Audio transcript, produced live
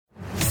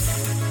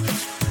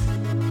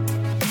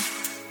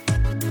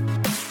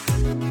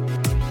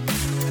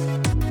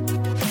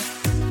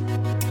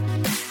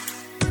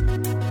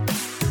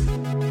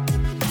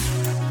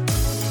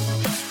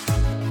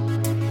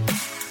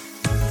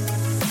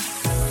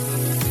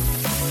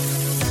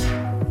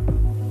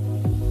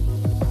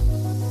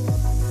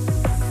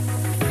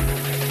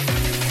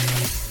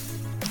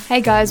Hey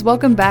guys,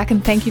 welcome back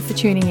and thank you for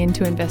tuning in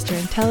to Investor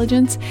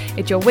Intelligence.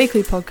 It's your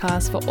weekly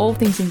podcast for all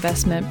things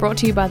investment, brought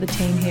to you by the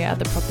team here at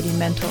the Property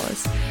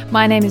Mentors.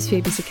 My name is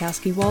Phoebe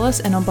Sikowski-Wallace,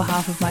 and on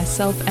behalf of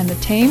myself and the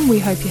team, we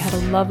hope you had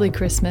a lovely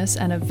Christmas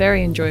and a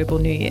very enjoyable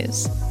New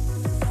Year's.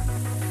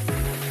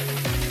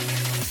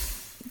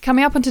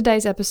 Coming up on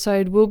today's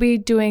episode, we'll be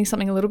doing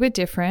something a little bit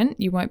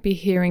different. You won't be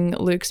hearing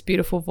Luke's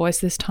beautiful voice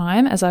this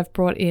time, as I've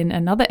brought in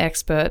another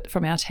expert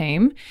from our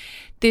team.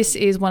 This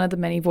is one of the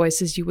many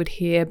voices you would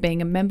hear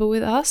being a member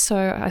with us,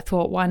 so I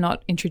thought, why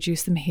not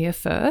introduce them here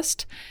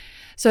first?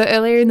 So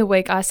earlier in the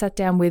week, I sat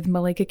down with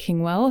Malika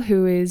Kingwell,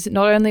 who is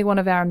not only one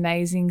of our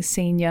amazing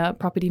senior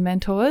property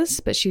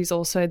mentors, but she's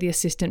also the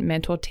assistant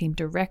mentor team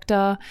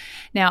director.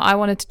 Now, I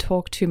wanted to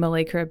talk to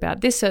Malika about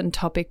this certain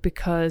topic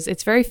because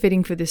it's very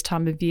fitting for this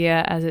time of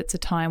year, as it's a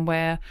time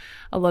where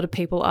a lot of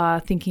people are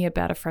thinking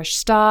about a fresh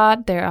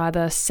start. They're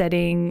either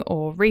setting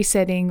or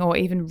resetting or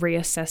even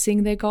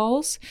reassessing their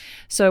goals.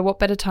 So what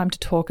better time to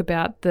talk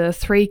about the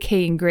 3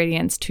 key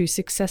ingredients to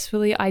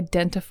successfully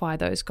identify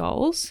those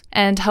goals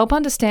and help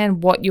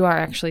understand what you are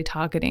actually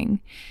targeting.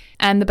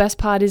 And the best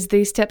part is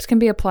these steps can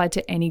be applied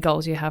to any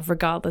goals you have,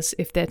 regardless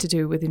if they're to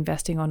do with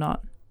investing or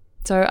not.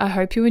 So I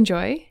hope you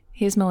enjoy.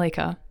 Here's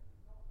Malika.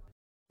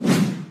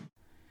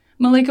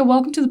 Malika,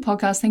 welcome to the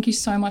podcast. Thank you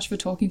so much for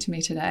talking to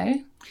me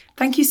today.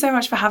 Thank you so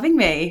much for having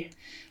me.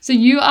 So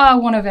you are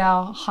one of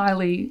our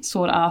highly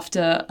sought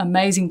after,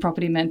 amazing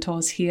property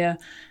mentors here.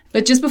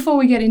 But just before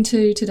we get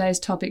into today's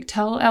topic,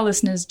 tell our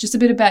listeners just a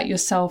bit about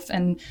yourself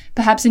and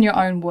perhaps in your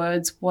own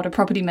words what a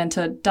property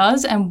mentor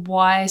does and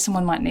why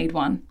someone might need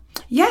one.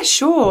 Yeah,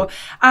 sure.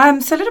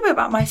 So a little bit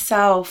about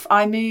myself.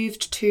 I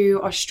moved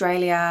to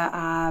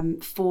Australia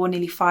for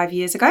nearly 5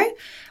 years ago.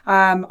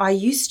 I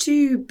used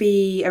to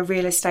be a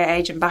real estate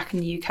agent back in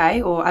the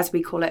UK, or as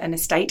we call it, an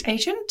estate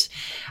agent,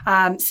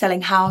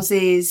 selling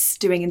houses,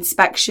 doing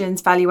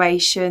inspections,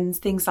 valuations,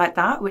 things like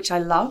that, which I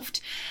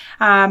loved.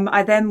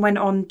 I then went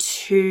on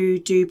to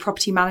do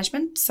property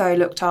management, so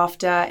looked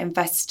after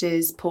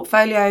investors'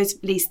 portfolios,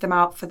 leased them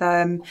out for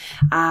them,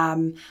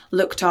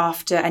 looked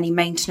after any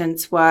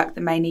maintenance work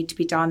that may need to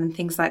be done and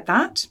things like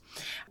that.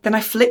 Then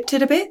I flipped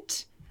it a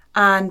bit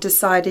and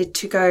decided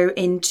to go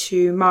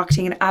into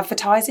marketing and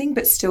advertising,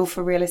 but still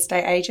for real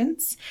estate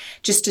agents,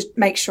 just to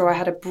make sure I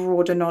had a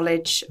broader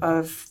knowledge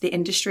of the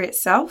industry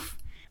itself.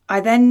 I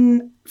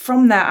then,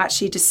 from there,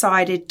 actually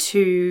decided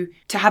to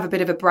have a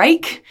bit of a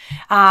break.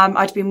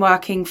 I'd been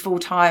working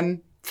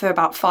full-time for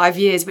about 5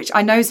 years, which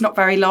I know is not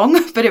very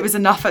long, but it was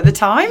enough at the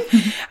time,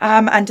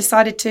 and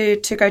decided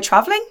to go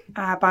travelling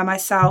by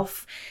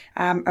myself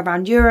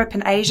around Europe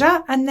and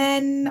Asia, and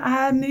then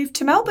moved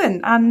to Melbourne,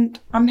 and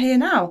I'm here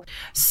now.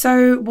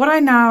 So what I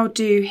now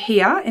do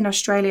here in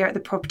Australia at the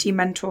Property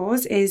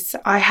Mentors is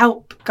I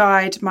help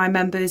guide my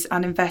members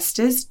and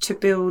investors to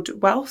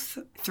build wealth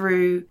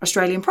through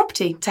Australian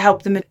property to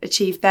help them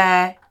achieve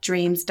their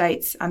dreams,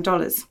 dates and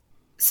dollars.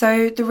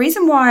 So the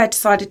reason why I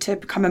decided to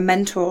become a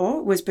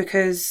mentor was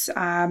because,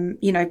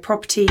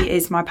 property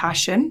is my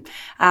passion.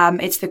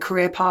 It's the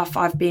career path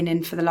I've been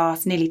in for the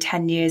last nearly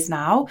 10 years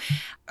now.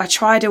 I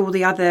tried all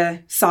the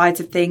other sides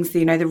of things,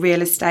 the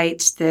real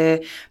estate,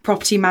 the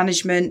property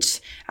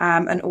management,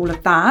 and all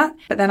of that.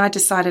 But then I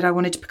decided I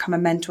wanted to become a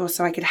mentor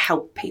so I could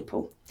help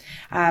people,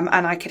 and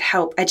I could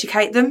help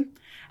educate them,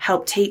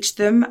 help teach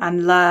them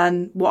and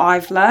learn what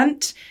I've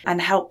learnt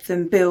and help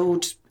them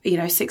build,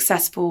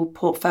 successful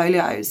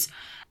portfolios.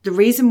 The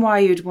reason why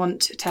you'd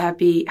want to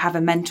have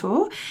a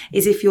mentor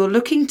is if you're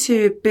looking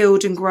to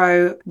build and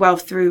grow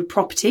wealth through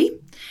property,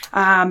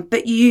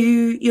 but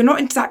you're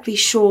not exactly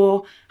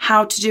sure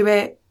how to do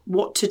it,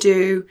 what to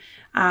do,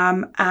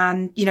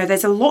 and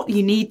there's a lot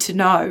you need to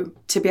know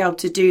to be able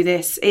to do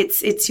this.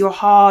 It's your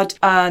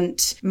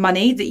hard-earned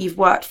money that you've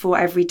worked for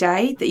every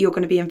day that you're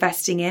going to be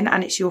investing in,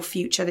 and it's your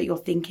future that you're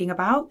thinking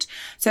about.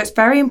 So it's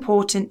very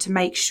important to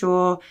make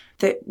sure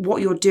that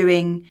what you're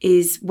doing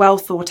is well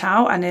thought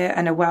out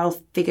and a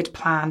well-figured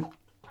plan.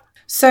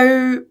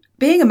 So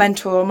being a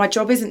mentor, my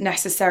job isn't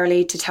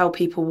necessarily to tell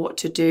people what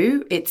to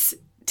do. It's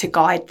to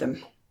guide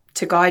them,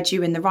 to guide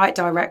you in the right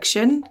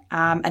direction,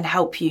 and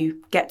help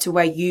you get to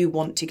where you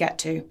want to get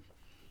to.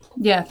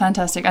 Yeah,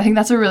 fantastic. I think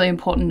that's a really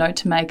important note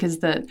to make, is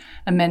that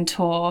a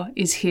mentor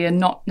is here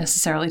not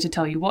necessarily to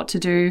tell you what to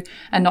do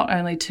and not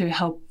only to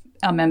help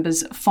our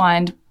members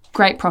find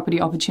great property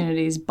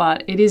opportunities,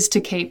 but it is to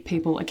keep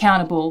people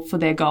accountable for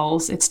their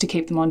goals. It's to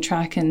keep them on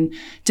track and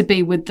to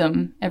be with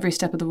them every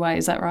step of the way.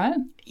 Is that right?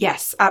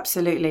 Yes,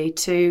 absolutely.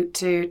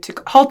 To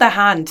hold their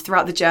hand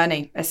throughout the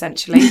journey,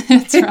 essentially.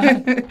 That's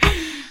right.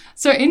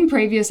 So in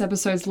previous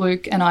episodes,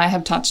 Luke and I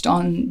have touched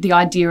on the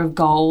idea of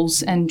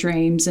goals and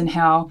dreams and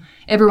how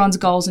everyone's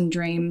goals and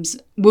dreams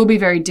will be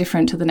very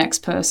different to the next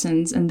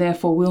person's and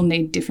therefore will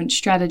need different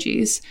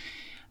strategies.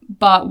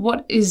 But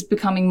what is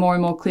becoming more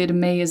and more clear to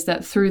me is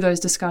that through those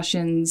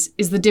discussions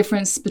is the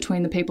difference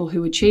between the people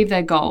who achieve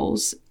their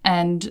goals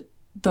and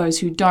those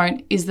who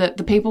don't, is that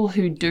the people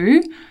who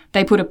do,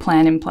 they put a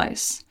plan in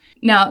place.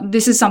 Now,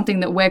 this is something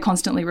that we're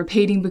constantly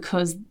repeating,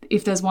 because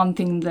if there's one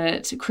thing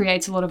that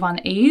creates a lot of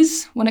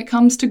unease when it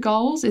comes to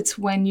goals, it's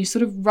when you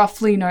sort of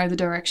roughly know the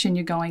direction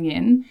you're going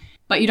in,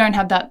 but you don't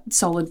have that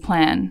solid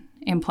plan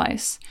in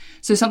place.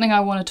 So something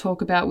I want to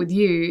talk about with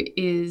you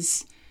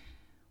is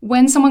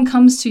when someone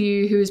comes to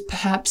you who is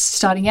perhaps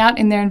starting out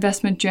in their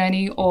investment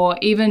journey, or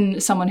even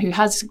someone who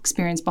has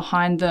experience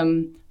behind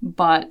them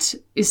but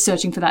is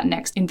searching for that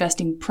next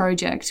investing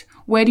project,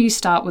 where do you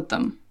start with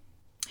them?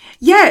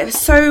 Yeah,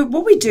 so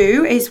what we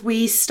do is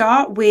we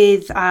start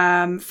with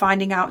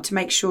finding out to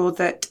make sure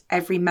that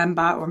every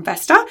member or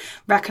investor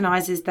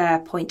recognises their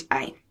point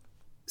A.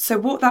 So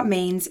what that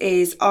means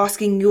is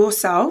asking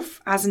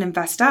yourself as an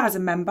investor, as a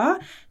member,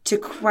 to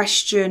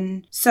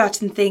question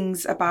certain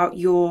things about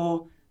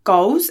your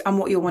goals and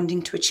what you're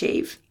wanting to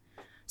achieve.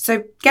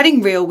 So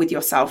getting real with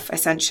yourself,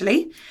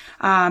 essentially,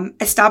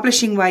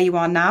 establishing where you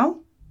are now,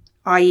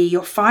 i.e.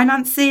 your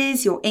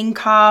finances, your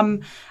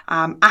income,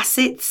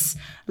 assets,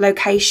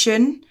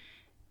 location.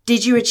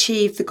 Did you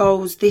achieve the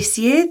goals this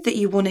year that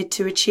you wanted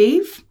to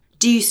achieve?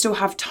 Do you still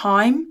have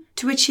time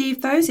to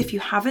achieve those if you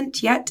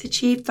haven't yet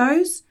achieved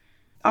those?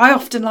 I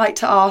often like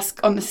to ask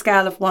on the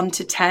scale of 1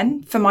 to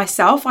 10 for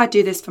myself. I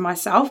do this for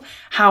myself.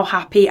 How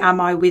happy am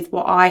I with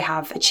what I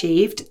have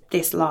achieved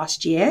this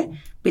last year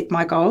with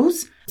my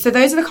goals? So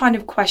those are the kind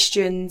of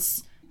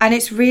questions. And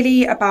it's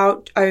really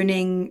about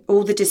owning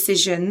all the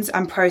decisions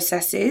and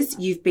processes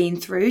you've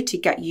been through to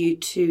get you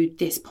to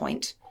this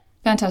point.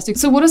 Fantastic.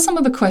 So what are some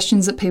of the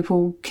questions that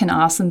people can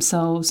ask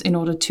themselves in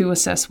order to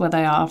assess where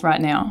they are right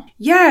now?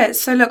 Yeah.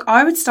 So look,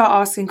 I would start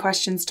asking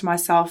questions to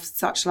myself,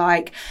 such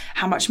like,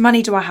 how much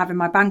money do I have in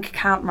my bank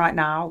account right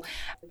now?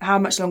 How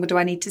much longer do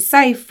I need to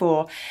save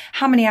for?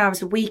 How many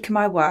hours a week am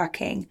I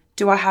working?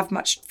 Do I have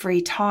much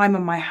free time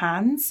on my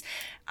hands?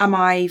 Am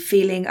I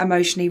feeling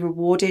emotionally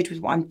rewarded with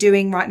what I'm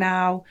doing right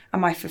now?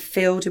 Am I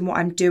fulfilled in what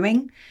I'm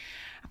doing?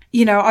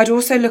 You know, I'd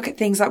also look at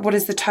things like, what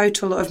is the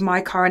total of my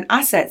current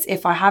assets,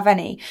 if I have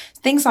any?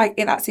 Things like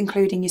that's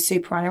including your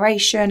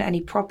superannuation,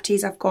 any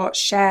properties I've got,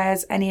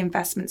 shares, any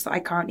investments that I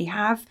currently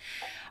have.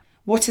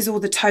 What is all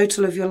the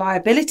total of your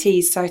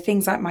liabilities? So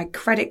things like my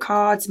credit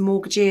cards,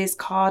 mortgages,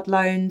 card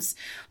loans.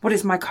 What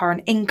is my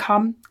current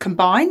income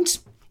combined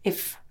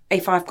if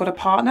I've got a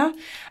partner?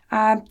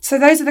 So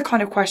those are the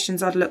kind of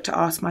questions I'd look to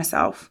ask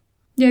myself.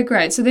 Yeah,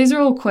 great. So these are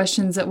all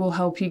questions that will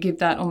help you give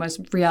that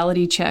almost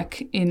reality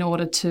check in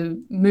order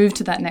to move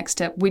to that next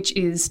step, which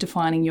is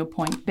defining your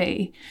point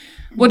B.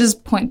 What does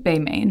point B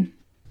mean?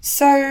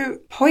 So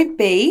point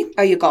B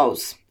are your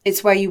goals.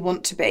 It's where you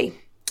want to be.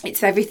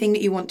 It's everything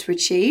that you want to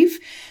achieve.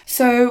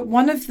 So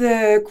one of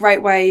the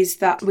great ways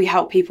that we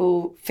help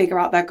people figure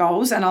out their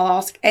goals, and I'll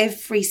ask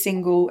every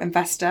single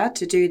investor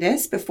to do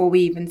this before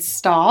we even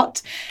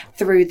start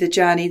through the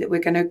journey that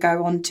we're going to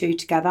go on to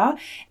together,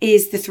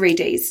 is the 3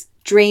 Ds: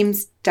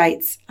 dreams,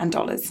 dates, and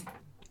dollars.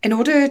 In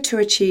order to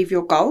achieve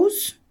your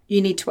goals,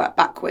 you need to work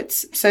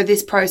backwards. So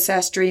this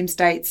process, dreams,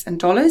 dates, and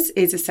dollars,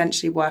 is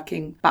essentially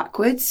working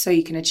backwards so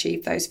you can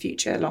achieve those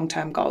future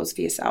long-term goals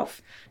for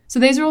yourself. So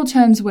these are all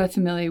terms we're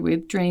familiar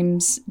with: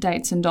 dreams,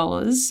 dates, and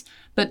dollars.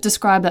 But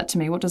describe that to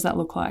me. What does that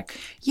look like?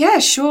 Yeah,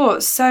 sure.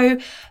 So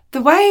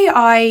the way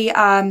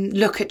I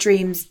look at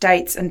dreams,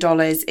 dates, and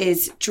dollars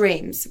is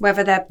dreams,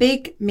 whether they're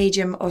big,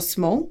 medium, or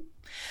small.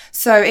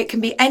 So it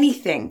can be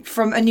anything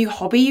from a new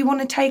hobby you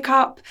want to take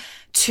up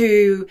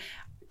to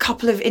a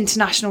couple of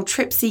international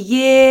trips a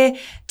year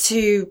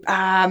to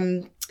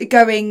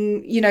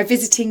going,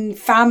 visiting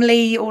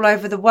family all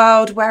over the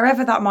world,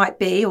 wherever that might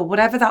be or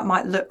whatever that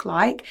might look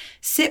like.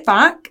 Sit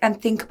back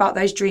and think about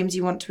those dreams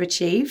you want to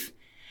achieve.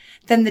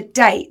 Then the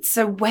dates.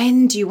 So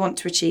when do you want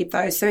to achieve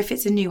those? So if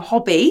it's a new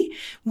hobby,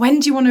 when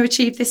do you want to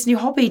achieve this new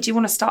hobby? Do you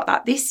want to start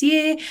that this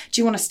year?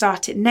 Do you want to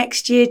start it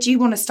next year? Do you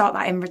want to start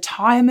that in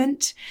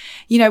retirement?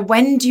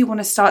 When do you want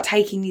to start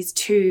taking these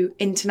 2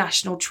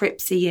 international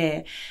trips a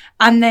year?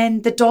 And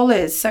then the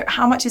dollars. So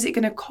how much is it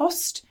going to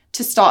cost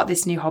to start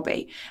this new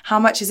hobby? How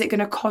much is it going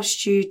to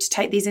cost you to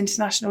take these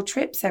international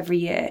trips every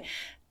year?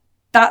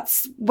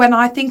 That's when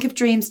I think of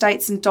dreams,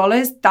 dates, and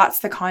dollars, that's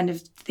the kind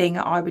of thing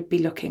I would be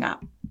looking at.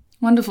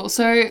 Wonderful.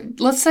 So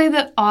let's say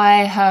that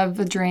I have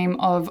a dream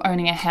of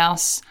owning a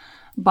house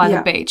by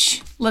the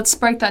beach. Let's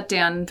break that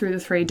down through the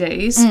 3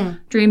 Ds,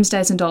 dreams,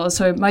 dates, and dollars.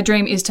 So my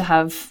dream is to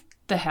have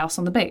the house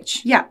on the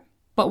beach. Yeah.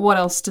 But what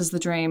else does the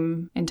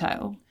dream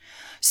entail?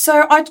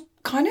 So I'd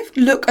kind of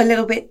look a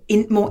little bit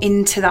more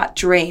into that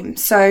dream.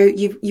 So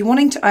you're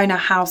wanting to own a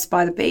house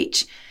by the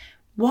beach.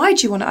 Why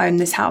do you want to own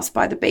this house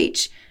by the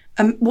beach?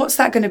 What's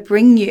that going to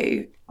bring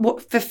you?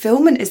 What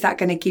fulfillment is that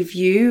going to give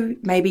you?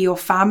 Maybe your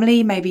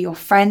family, maybe your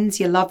friends,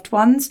 your loved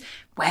ones.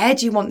 Where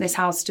do you want this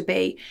house to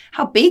be?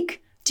 How big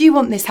do you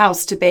want this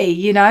house to be?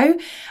 Do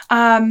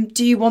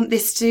you want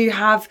this to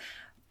have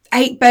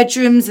 8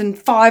 bedrooms and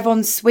 5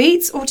 en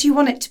suites? Or do you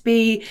want it to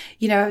be,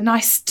 a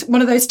nice,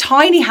 one of those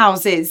tiny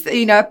houses,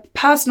 a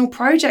personal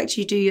project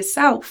you do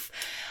yourself?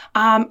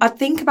 I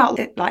think about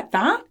it like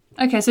that.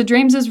 Okay, so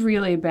dreams is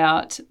really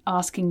about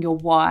asking your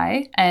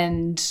why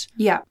and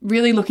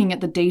really looking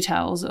at the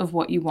details of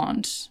what you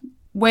want.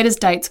 where does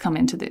dates come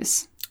into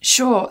this?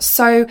 Sure.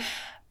 So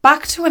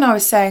back to when I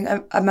was saying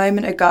a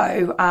moment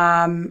ago,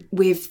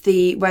 with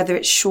the whether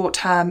it's short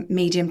term,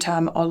 medium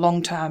term, or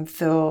long term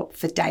for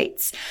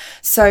dates.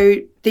 So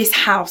this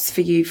house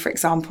for you, for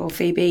example,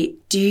 Phoebe,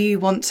 do you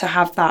want to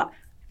have that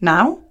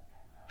now?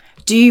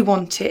 Do you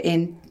want it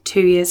in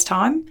 2 years'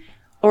 time?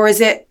 Or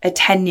is it a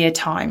 10-year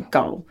time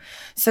goal?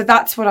 So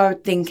that's what I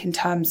would think in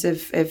terms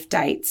of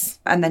dates,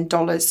 and then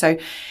dollars. So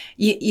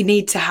you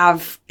need to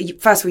have,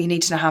 first of all, you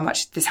need to know how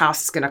much this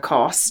house is going to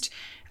cost,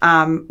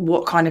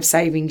 what kind of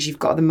savings you've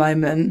got at the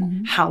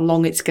moment, how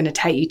long it's going to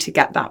take you to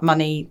get that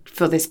money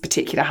for this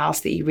particular house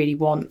that you really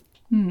want,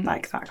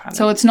 like that kind of.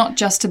 So it's not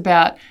just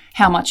about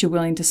how much you're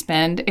willing to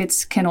spend.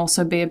 It can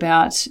also be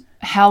about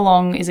how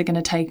long is it going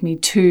to take me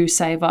to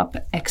save up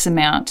X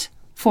amount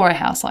for a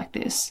house like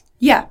this.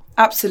 Yeah,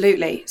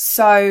 absolutely.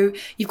 So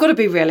you've got to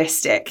be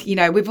realistic. You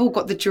know, we've all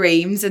got the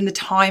dreams and the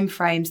time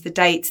frames, the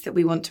dates that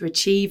we want to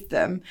achieve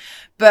them.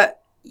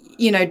 But,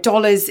 you know,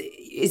 dollars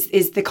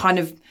is the kind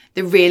of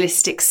the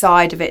realistic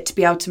side of it, to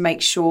be able to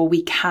make sure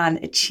we can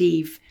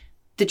achieve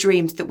the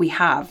dreams that we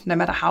have, no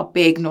matter how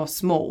big nor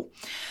small.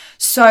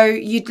 So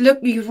you'd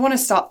want to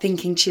start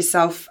thinking to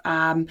yourself,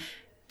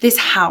 this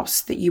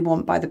house that you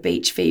want by the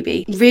beach,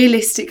 Phoebe,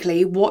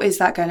 realistically, what is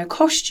that going to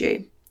cost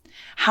you?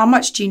 How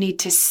much do you need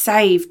to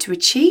save to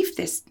achieve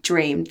this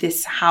dream,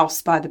 this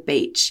house by the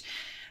beach?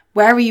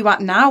 Where are you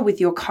at now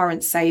with your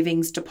current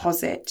savings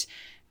deposit?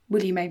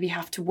 Will you maybe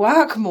have to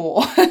work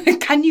more?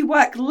 Can you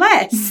work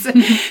less?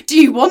 Do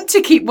you want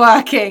to keep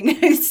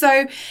working?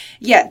 So,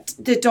 yeah,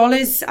 the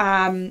dollars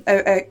are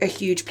a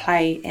huge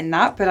play in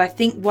that. But I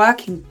think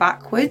working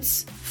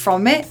backwards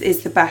from it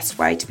is the best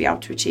way to be able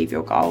to achieve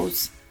your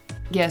goals.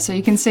 Yeah, so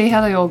you can see how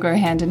they all go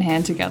hand in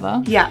hand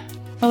together. Yeah.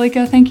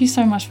 Malika, thank you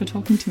so much for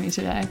talking to me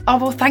today. Oh,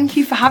 well, thank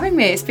you for having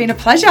me. It's been a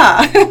pleasure.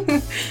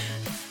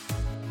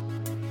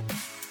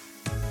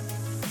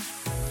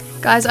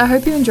 Guys, I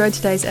hope you enjoyed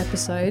today's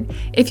episode.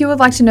 If you would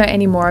like to know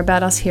any more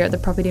about us here at The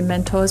Property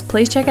Mentors,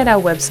 please check out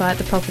our website,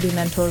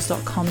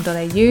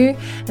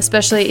 thepropertymentors.com.au,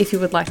 especially if you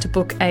would like to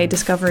book a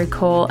discovery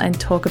call and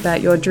talk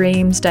about your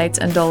dreams, dates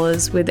and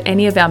dollars with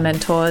any of our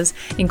mentors,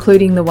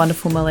 including the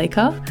wonderful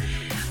Malika.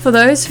 For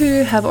those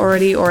who have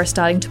already or are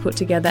starting to put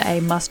together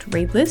a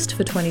must-read list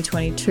for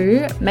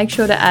 2022, make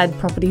sure to add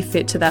Property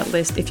Fit to that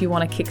list if you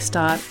want to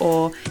kickstart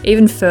or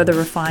even further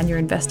refine your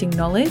investing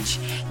knowledge.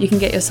 You can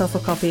get yourself a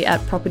copy at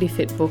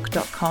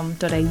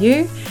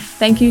propertyfitbook.com.au.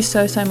 Thank you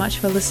so much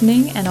for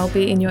listening, and I'll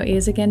be in your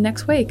ears again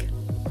next week.